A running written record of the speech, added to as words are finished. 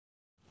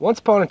Once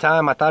upon a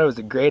time, I thought it was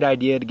a great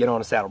idea to get on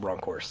a saddle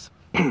bronc horse.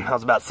 I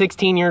was about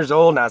 16 years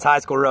old, and I was high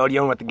school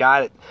rodeoing with the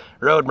guy that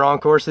rode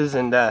bronc horses,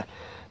 and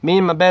me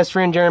and my best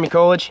friend, Jeremy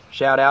Coolidge,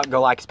 shout out,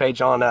 go like his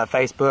page on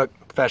Facebook,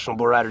 professional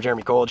bull rider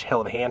Jeremy Coolidge, hell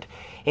of a hand,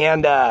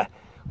 and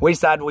we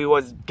decided we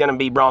was going to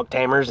be bronc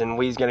tamers, and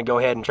we was going to go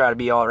ahead and try to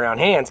be all-around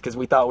hands, because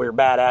we thought we were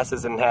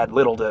badasses and had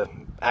little to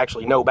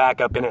actually no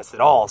backup in us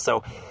at all.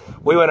 So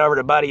we went over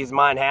to Buddy's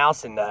mine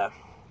house, and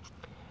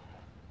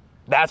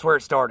that's where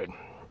it started.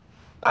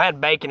 I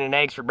had bacon and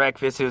eggs for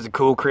breakfast. It was a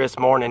cool, crisp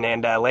morning,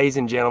 and ladies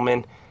and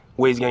gentlemen,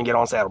 we was going to get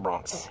on saddle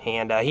broncs.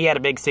 And he had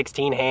a big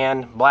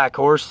 16-hand black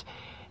horse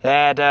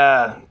that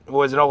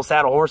was an old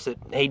saddle horse that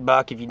he'd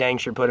buck if you dang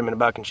sure put him in a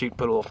buck and shoot,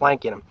 put a little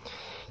flank in him.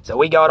 So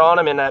we got on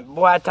him, and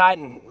boy,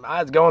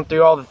 I was going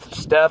through all the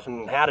stuff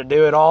and how to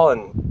do it all,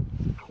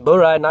 and bull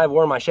riding, I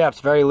wore my shaps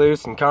very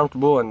loose and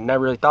comfortable and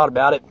never really thought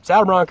about it.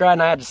 Saddle bronc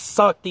riding, I had to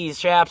suck these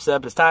shaps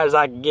up as tight as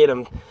I could get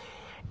them.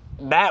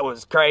 That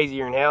was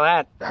crazier than hell.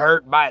 That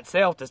hurt by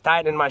itself, just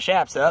tightening my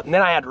shaps up. And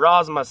then I had to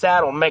rosin my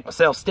saddle and make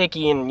myself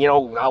sticky, and you know,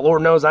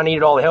 Lord knows I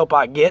needed all the help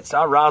I could get, so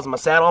I rosin my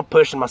saddle, I'm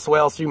pushing my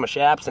swells through my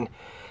shaps, and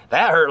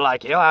that hurt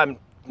like hell. I'm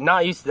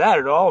not used to that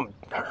at all.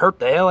 It hurt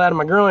the hell out of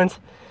my groins.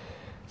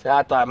 So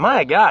I thought,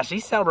 my gosh,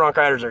 these saddle bronc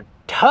riders are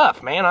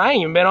tough, man. I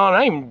ain't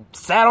even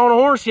sat on a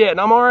horse yet,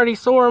 and I'm already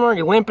sore. I'm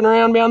already limping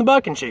around behind the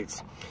bucking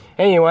chutes.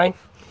 Anyway,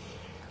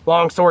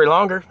 long story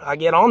longer, I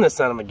get on this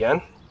son of a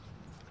gun,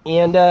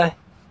 and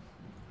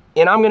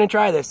I'm gonna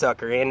try this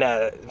sucker. And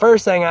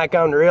first thing I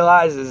come to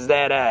realize is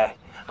that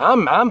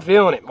I'm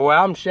feeling it, boy.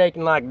 I'm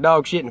shaking like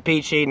dog shit in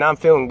peach sheet, and I'm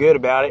feeling good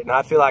about it. And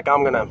I feel like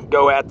I'm gonna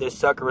go at this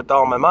sucker with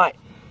all my might.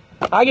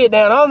 I get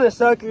down on this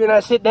sucker and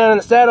I sit down in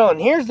the saddle, and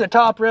here's the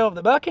top rail of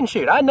the bucking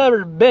chute. I'd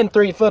never been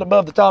 3 foot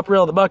above the top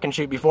rail of the bucking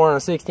chute before on a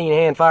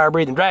 16-hand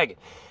fire-breathing dragon.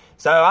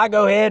 So I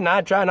go ahead and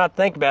I try not to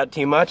think about it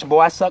too much. Boy,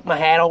 I suck my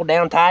hat all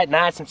down tight,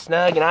 nice and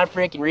snug, and I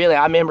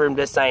remember him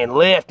just saying,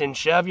 lift and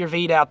shove your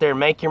feet out there and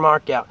make your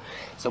mark out.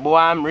 So boy,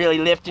 I'm really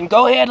lifting.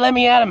 Go ahead, let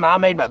me at him. I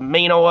made my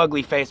mean old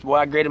ugly face, boy.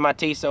 I gritted my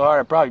teeth so hard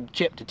I probably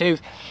chipped a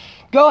tooth.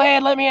 Go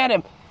ahead, let me at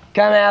him.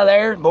 Come out of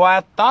there. Boy,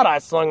 I thought I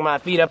slung my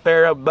feet up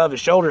there above his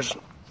shoulders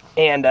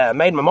and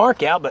made my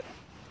mark out, but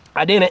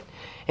I didn't.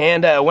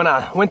 And when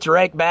I went to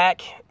rake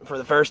back for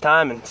the first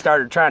time and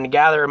started trying to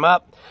gather him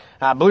up,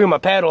 I blew my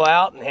pedal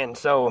out, and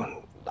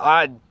so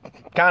I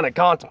kind of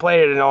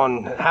contemplated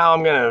on how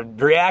I'm going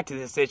to react to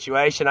this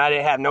situation. I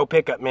didn't have no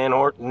pickup men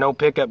or no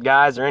pickup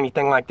guys or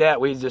anything like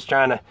that. We was just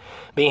trying to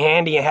be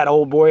handy, and had an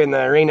old boy in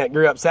the arena that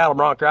grew up saddle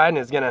bronc riding. We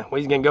was going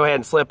to go ahead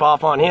and slip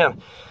off on him.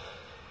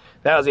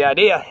 That was the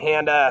idea,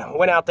 and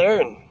went out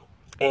there,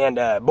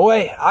 and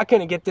boy, I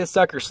couldn't get this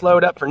sucker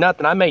slowed up for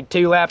nothing. I made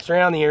 2 laps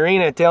around the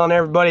arena telling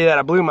everybody that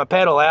I blew my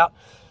pedal out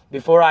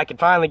before I could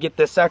finally get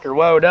this sucker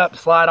woed up,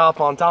 slide off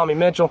on Tommy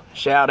Mitchell,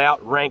 shout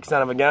out, rank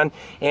son of a gun,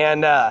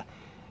 and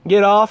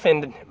get off.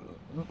 And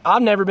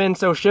I've never been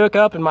so shook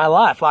up in my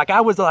life. Like,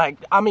 I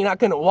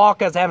couldn't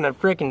walk. I was having a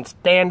freaking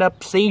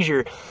stand-up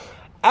seizure.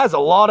 That was a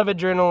lot of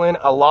adrenaline,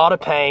 a lot of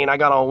pain. I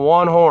got on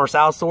one horse.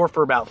 I was sore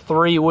for about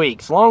 3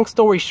 weeks. Long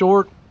story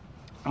short,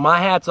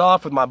 my hat's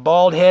off with my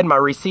bald head, my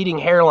receding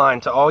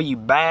hairline, to all you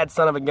bad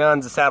son of a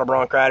guns of saddle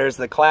bronc riders.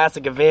 The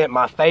classic event,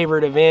 my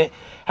favorite event.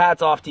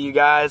 Hats off to you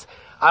guys.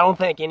 I don't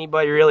think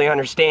anybody really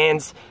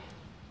understands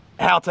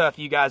how tough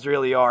you guys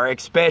really are,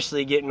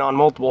 especially getting on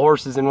multiple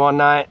horses in one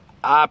night.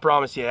 I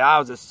promise you, I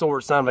was a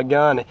sore son of a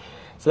gun.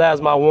 So that was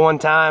my one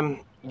time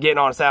getting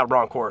on a saddle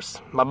bronc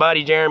horse. My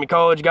buddy Jeremy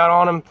Coolidge got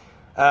on him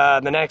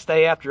the next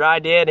day after I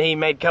did. He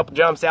made a couple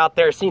jumps out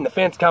there, seen the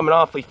fence coming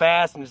awfully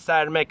fast, and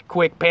decided to make a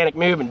quick panic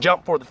move and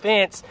jump for the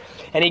fence.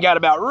 And he got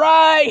about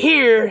right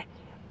here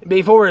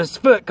before his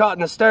foot caught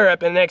in the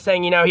stirrup, and the next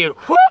thing you know,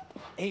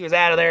 he was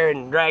out of there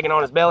and dragging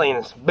on his belly,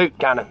 and his boot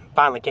kind of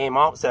finally came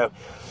off. So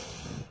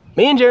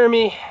me and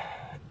Jeremy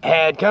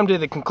had come to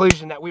the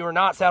conclusion that we were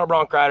not saddle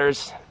bronc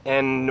riders,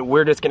 and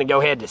we're just going to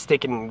go ahead to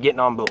sticking and getting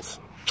on bulls.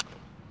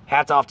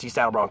 Hats off to you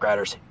saddle bronc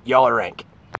riders. Y'all are rank.